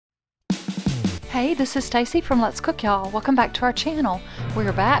Hey, this is Stacy from Let's Cook Y'all. Welcome back to our channel.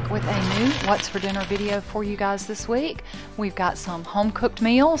 We're back with a new What's for Dinner video for you guys this week. We've got some home cooked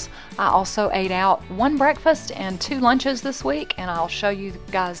meals. I also ate out one breakfast and 2 lunches this week, and I'll show you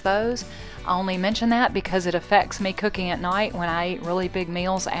guys those. I only mention that because it affects me cooking at night. When I eat really big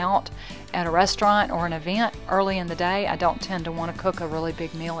meals out at a restaurant or an event early in the day, I don't tend to want to cook a really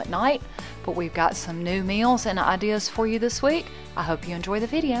big meal at night. But we've got some new meals and ideas for you this week. I hope you enjoy the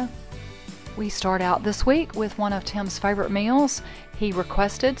video. We start out this week with one of Tim's favorite meals. He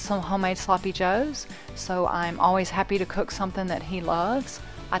requested some homemade sloppy joes, so I'm always happy to cook something that he loves.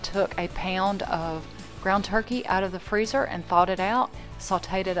 I took a pound of ground turkey out of the freezer and thawed it out,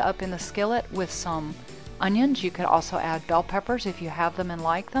 sauteed it up in the skillet with some onions. You could also add bell peppers if you have them and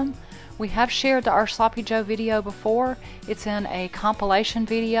like them. We have shared our sloppy joe video before. It's in a compilation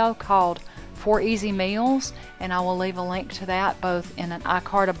video called 4 Easy Meals, and I will leave a link to that both in an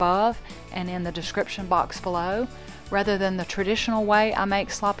iCard above and in the description box below. Rather than the traditional way I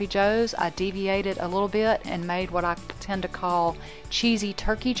make sloppy joes, I deviated a little bit and made what I tend to call cheesy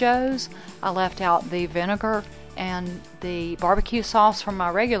turkey joes. I left out the vinegar and the barbecue sauce from my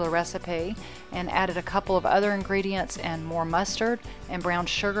regular recipe and added a couple of other ingredients and more mustard and brown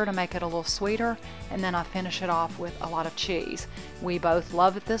sugar to make it a little sweeter, and then I finish it off with a lot of cheese. We both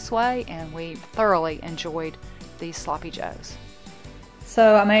love it this way and we thoroughly enjoyed these sloppy joes.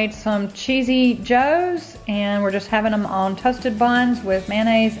 So I made some cheesy joes and we're just having them on toasted buns with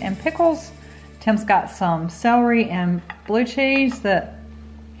mayonnaise and pickles. Tim's got some celery and blue cheese that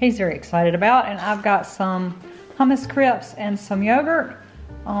he's very excited about, and I've got some hummus crisps and some yogurt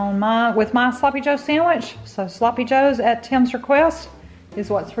on with my sloppy joe sandwich. So sloppy joes at Tim's request is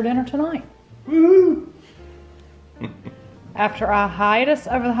what's for dinner tonight. Woo! After a hiatus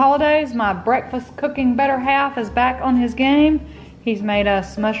over the holidays, my breakfast cooking better half is back on his game. He's made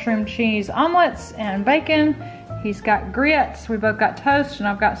us mushroom cheese omelets and bacon. He's got grits. We both got toast, and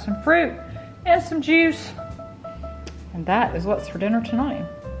I've got some fruit and some juice. And that is what's for dinner tonight.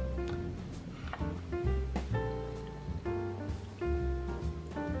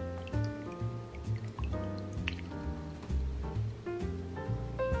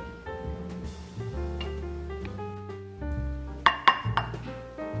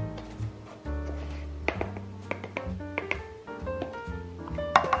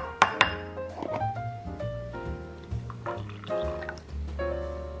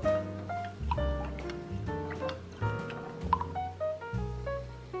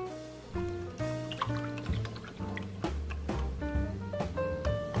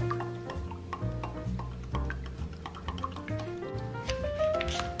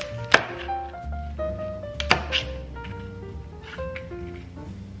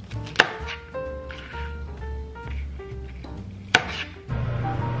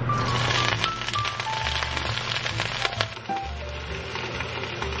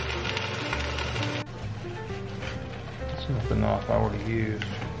 The knife I already used.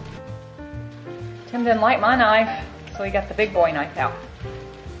 Tim didn't like my knife, so he got the big boy knife out.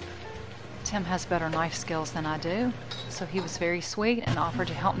 Tim has better knife skills than I do, so he was very sweet and offered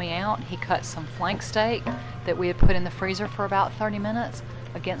to help me out. He cut some flank steak that we had put in the freezer for about 30 minutes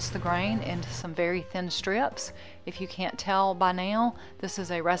against the grain into some very thin strips. If you can't tell by now, this is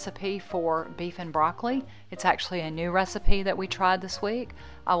a recipe for beef and broccoli. It's actually a new recipe that we tried this week.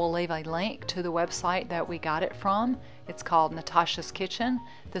 I will leave a link to the website that we got it from. It's called Natasha's Kitchen.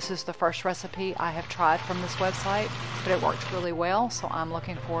 This is the first recipe I have tried from this website, but it worked really well, so I'm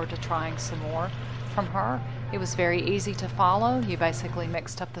looking forward to trying some more from her. It was very easy to follow. You basically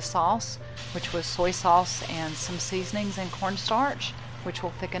mixed up the sauce, which was soy sauce and some seasonings and cornstarch, which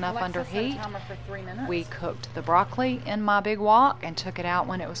will thicken up under heat. We cooked the broccoli in my big wok and took it out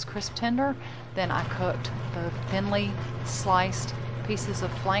when it was crisp tender. Then I cooked the thinly sliced pieces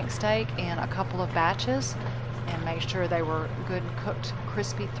of flank steak in a couple of batches and made sure they were good and cooked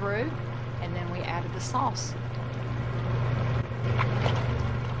crispy through. And then we added the sauce.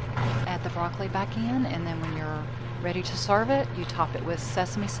 Add the broccoli back in, and then when you're ready to serve it, you top it with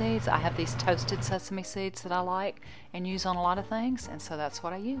sesame seeds. I have these toasted sesame seeds that I like and use on a lot of things, and so that's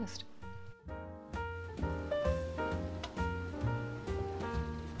what I used.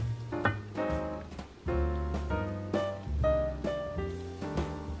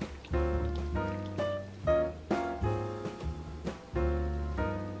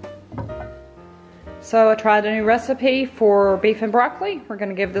 So I tried a new recipe for beef and broccoli. We're going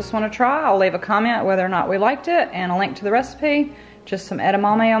to give this one a try. I'll leave a comment whether or not we liked it and a link to the recipe. Just some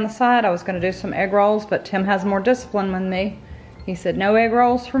edamame on the side. I was going to do some egg rolls, but Tim has more discipline than me. He said no egg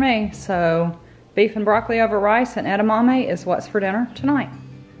rolls for me. So beef and broccoli over rice and edamame is what's for dinner tonight.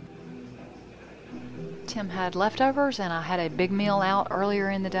 Tim had leftovers and I had a big meal out earlier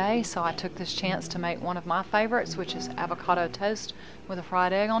in the day, so I took this chance to make one of my favorites, which is avocado toast with a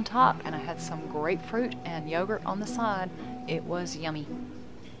fried egg on top, and I had some grapefruit and yogurt on the side. It was yummy.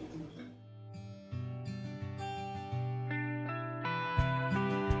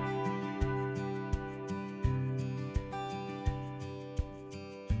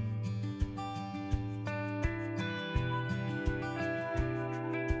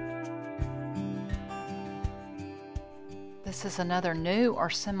 This is another new or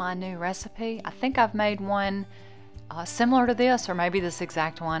semi-new recipe. I think I've made one similar to this, or maybe this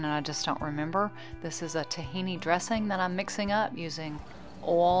exact one, and I just don't remember. This is a tahini dressing that I'm mixing up using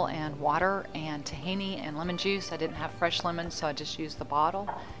oil and water and tahini and lemon juice. I didn't have fresh lemons, so I just used the bottle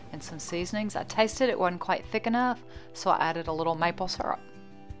and some seasonings. I tasted it wasn't quite thick enough, so I added a little maple syrup.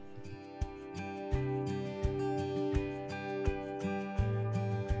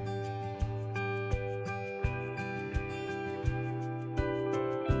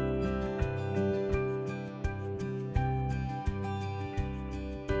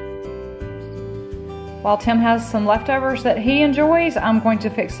 While Tim has some leftovers that he enjoys, I'm going to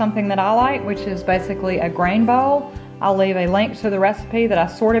fix something that I like, which is basically a grain bowl. I'll leave a link to the recipe that I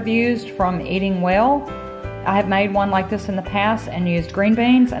sort of used from Eating Well. I have made one like this in the past and used green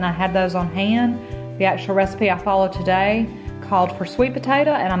beans, and I had those on hand. The actual recipe I followed today called for sweet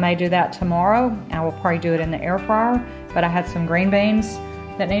potato, and I may do that tomorrow. I will probably do it in the air fryer, but I had some green beans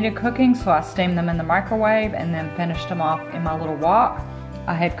that needed cooking, so I steamed them in the microwave and then finished them off in my little wok.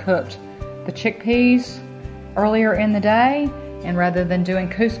 I had cooked the chickpeas earlier in the day, and rather than doing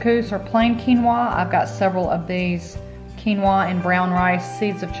couscous or plain quinoa, I've got several of these quinoa and brown rice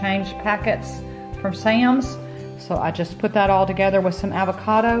seeds of change packets from Sam's. So I just put that all together with some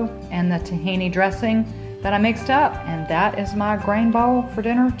avocado and the tahini dressing that I mixed up, and that is my grain bowl for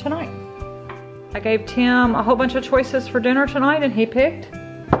dinner tonight. I gave Tim a whole bunch of choices for dinner tonight, and he picked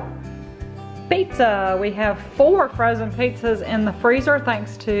pizza. We have 4 frozen pizzas in the freezer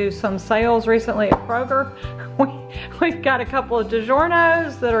thanks to some sales recently at Kroger. We've got a couple of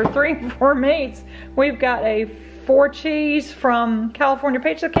DiGiorno's that are 3 and 4 meats. We've got a 4 cheese from California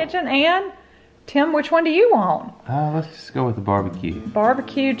Pizza Kitchen, and Tim, which one do you want? Let's just go with the barbecue.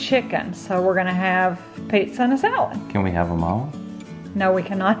 Barbecue chicken. So we're gonna have pizza and a salad. Can we have them all? No, we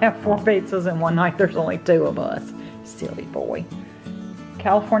cannot have 4 pizzas in one night. There's only 2 of us. Silly boy.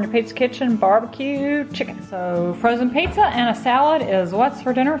 California Pizza Kitchen barbecue chicken. So frozen pizza and a salad is what's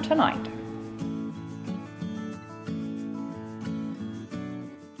for dinner tonight.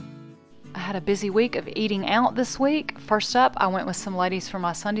 I had a busy week of eating out this week. First up, I went with some ladies from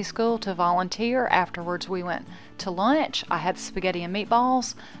my Sunday school to volunteer. Afterwards, we went to lunch. I had spaghetti and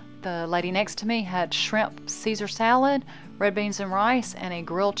meatballs. The lady next to me had shrimp Caesar salad, red beans and rice, and a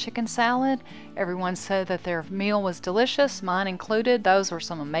grilled chicken salad. Everyone said that their meal was delicious, mine included. Those were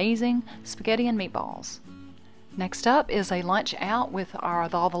some amazing spaghetti and meatballs. Next up is a lunch out with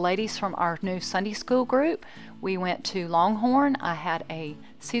all the ladies from our new Sunday school group. We went to Longhorn. I had a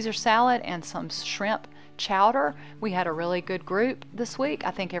Caesar salad and some shrimp chowder. We had a really good group this week.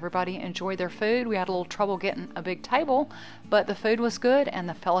 I think everybody enjoyed their food. We had a little trouble getting a big table, but the food was good and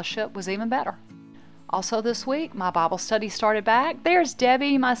the fellowship was even better. Also this week, my Bible study started back. There's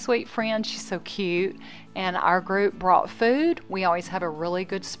Debbie, my sweet friend. She's so cute. And our group brought food. We always have a really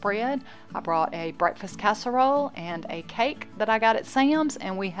good spread. I brought a breakfast casserole and a cake that I got at Sam's,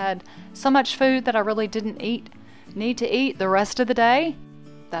 and we had so much food that I really didn't need to eat the rest of the day.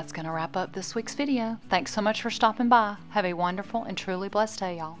 That's going to wrap up this week's video. Thanks so much for stopping by. Have a wonderful and truly blessed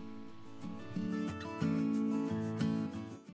day, y'all.